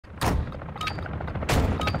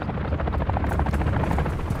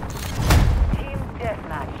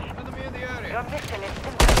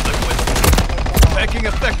Taking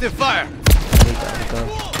effective fire.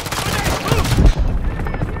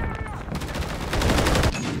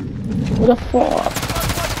 What the fuck?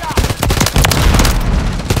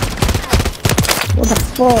 What the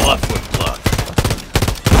fuck? Blood with blood.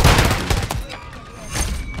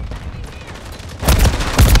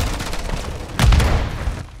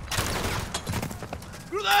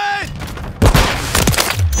 Grenade!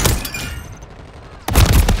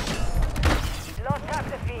 Lost half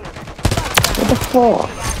the field. What the fuck?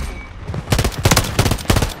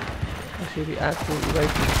 I should be absolutely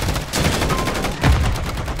racist.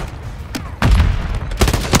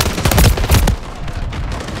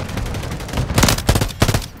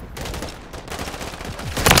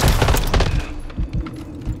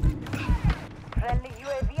 Friendly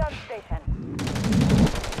UAV on station.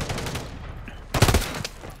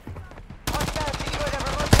 Hostile secured a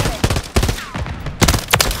remote unit.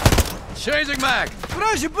 Changing mag.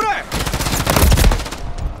 Вражий брак.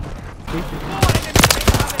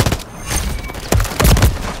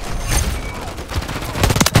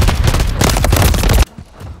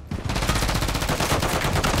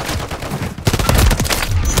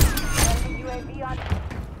 Friendly UAV on.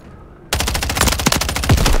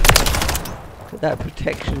 That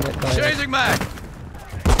protection that guy has. Changing mag.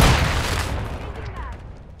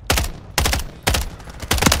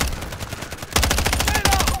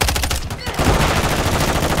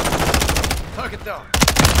 Target down.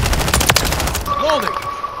 Loading.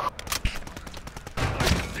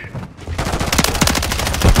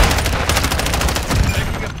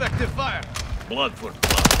 Taking effective fire. Blood for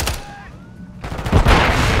blood.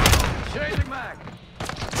 Changing mag.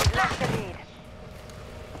 Lost the lead.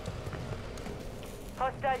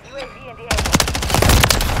 Hostile UAV in the air.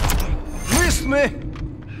 Missed me. We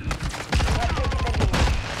have taken the lead.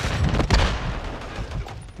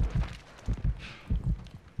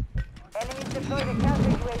 Enemies deployed a counter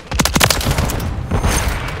UAV.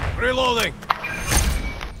 Reloading.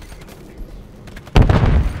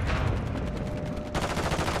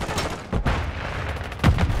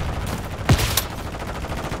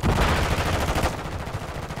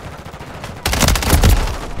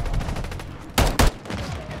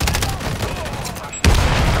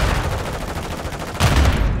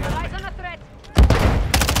 Eyes on a threat.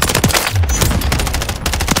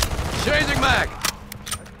 Changing mag.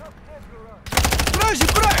 Вражий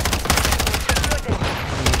брак.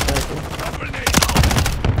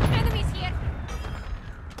 Enemies here.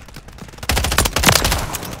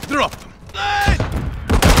 Drop them.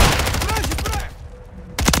 Вражий брак.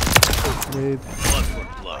 Noob. Blood for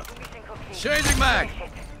blood. Mission complete. Changing mag.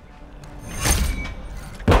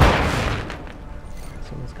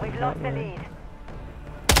 Someone's coming We've that lost the way. lead.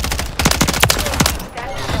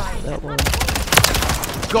 Stand by. That one.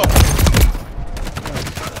 Go.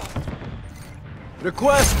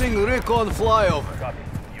 Requesting recon flyover. Copy.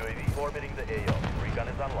 UAV orbiting the AO. Recon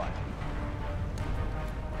is online.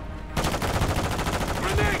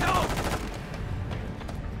 Grenade out.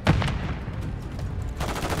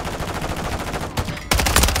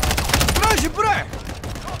 Вражий брак.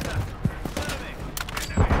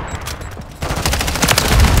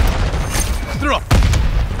 Drop.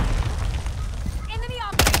 Enemy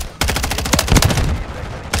on.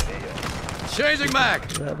 Changing mag.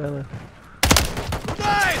 That Bella.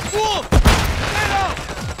 Nice. Wolf. Get out.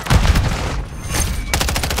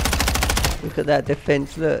 Look at that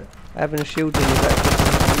defense, look. Having a shield in is actually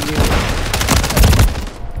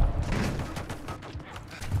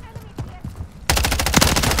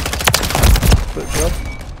Quick job.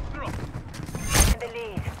 In the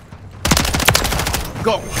lead.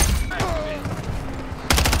 Go.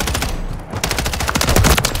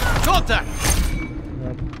 Contact.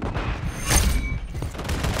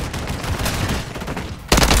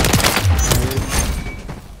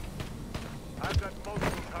 I've got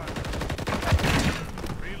multiple targets.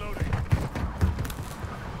 Reloading.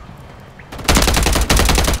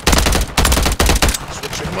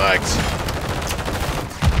 Switching mags.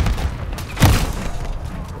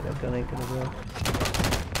 That gun ain't gonna work.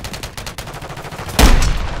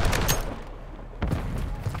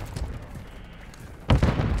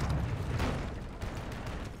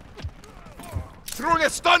 Throwing a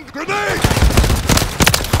stun grenade.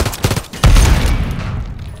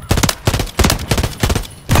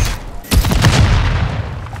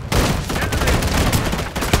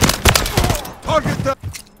 Target down.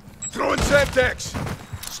 Throwing Semtex.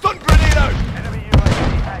 Stun grenade out. Enemy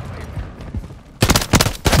UAV active.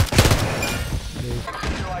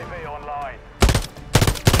 UAV online.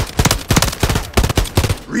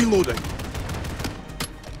 Reloading.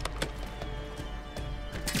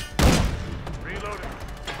 Reloading.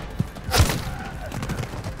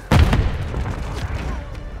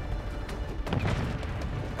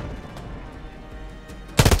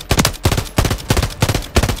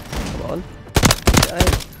 on.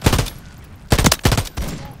 Damn.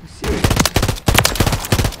 You serious?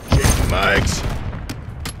 Check mags.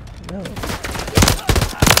 No.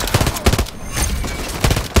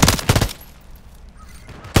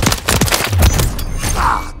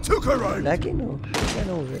 Ah, took her out. Lagging or what's going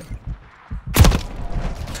on with it?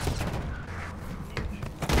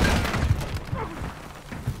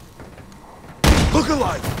 Look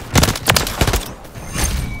alive.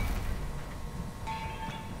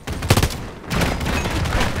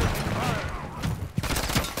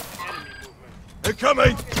 They're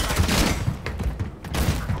coming.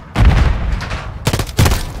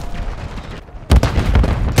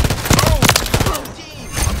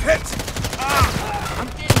 I'm hit. I'm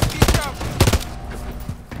getting beat up.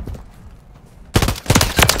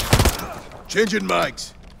 Changing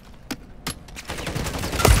mags.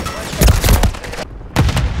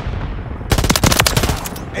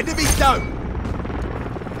 Enemy down.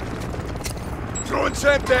 Throwing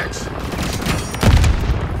Semtex.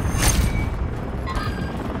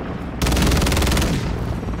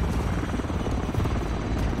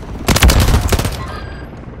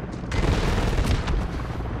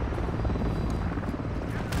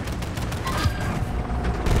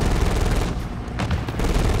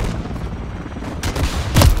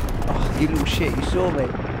 Oh, you little shit, you saw me. You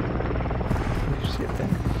shit there.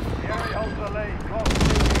 The area holds the lead. Close.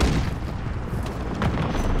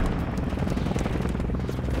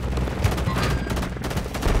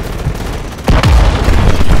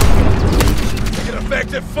 Taking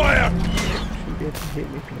effective fire. Should be able to hit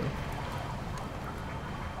me clear.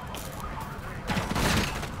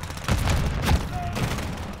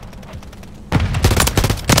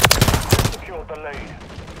 Secured the lead.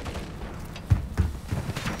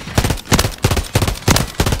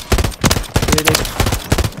 Really?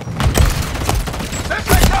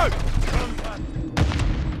 Semtex out.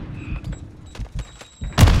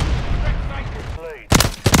 Lead.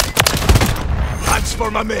 That's for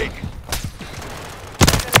my mate.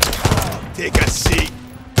 Take a seat.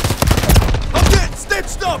 I'm dead.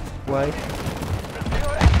 Stitched up. Why?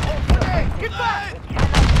 Get back.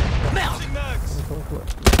 Melting mags.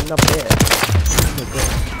 Another hit. Oh my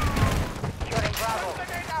god. Securing Bravo.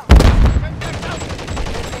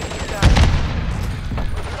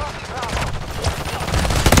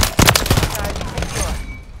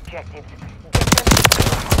 Objectives.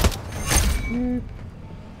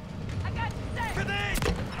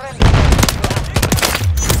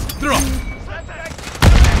 Drop.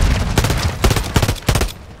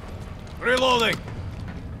 Reloading.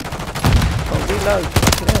 Oh, reload.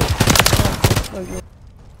 Fucking hell. Oh, you're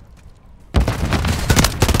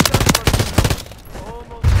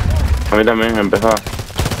A mí también empezó.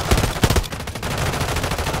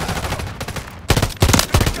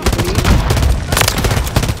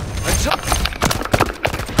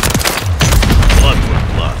 Blood for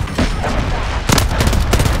blood.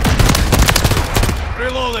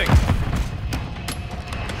 Reloading.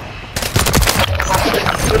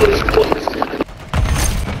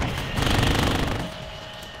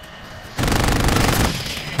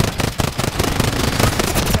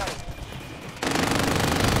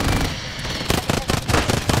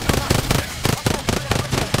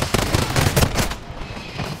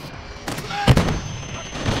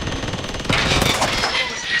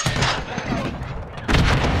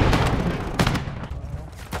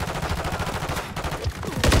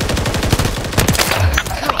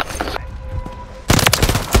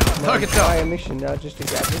 Target down. fire mission now just to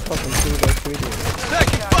grab this fucking pseudo video.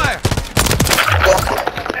 Taking fire.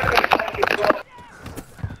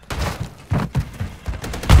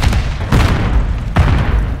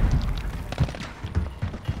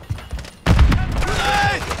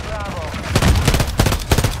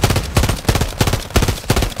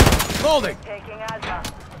 Holding. Taking Alpha.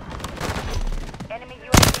 Enemy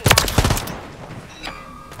UAV.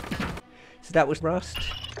 So that was Rust.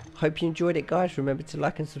 Hope you enjoyed it, guys. Remember to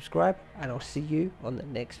like and subscribe, and I'll see you on the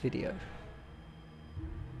next video.